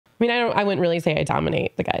I mean, I wouldn't really say I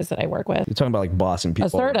dominate the guys that I work with. You're talking about like bossing people.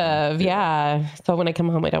 Assertive, yeah. So when I come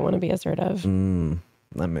home, I don't want to be assertive.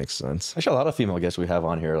 That makes sense. Actually, a lot of female guests we have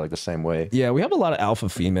on here like the same way. Yeah, we have a lot of alpha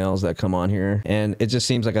females that come on here, and it just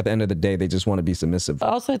seems like at the end of the day, they just want to be submissive.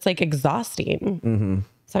 Also, it's like exhausting.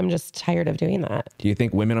 So I'm just tired of doing that. Do you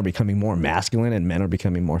think women are becoming more masculine and men are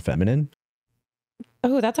becoming more feminine?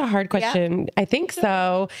 Oh, that's a hard question. Yeah. I think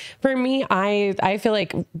so. For me, I feel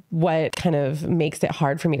like what kind of makes it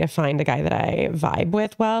hard for me to find a guy that I vibe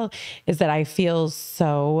with well is that I feel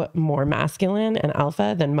so more masculine and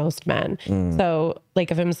alpha than most men. So like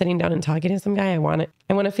if I'm sitting down and talking to some guy, I want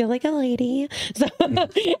to feel like a lady. So, and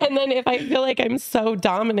then if I feel like I'm so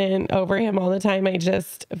dominant over him all the time, I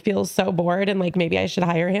just feel so bored and like maybe I should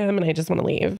hire him and I just want to leave.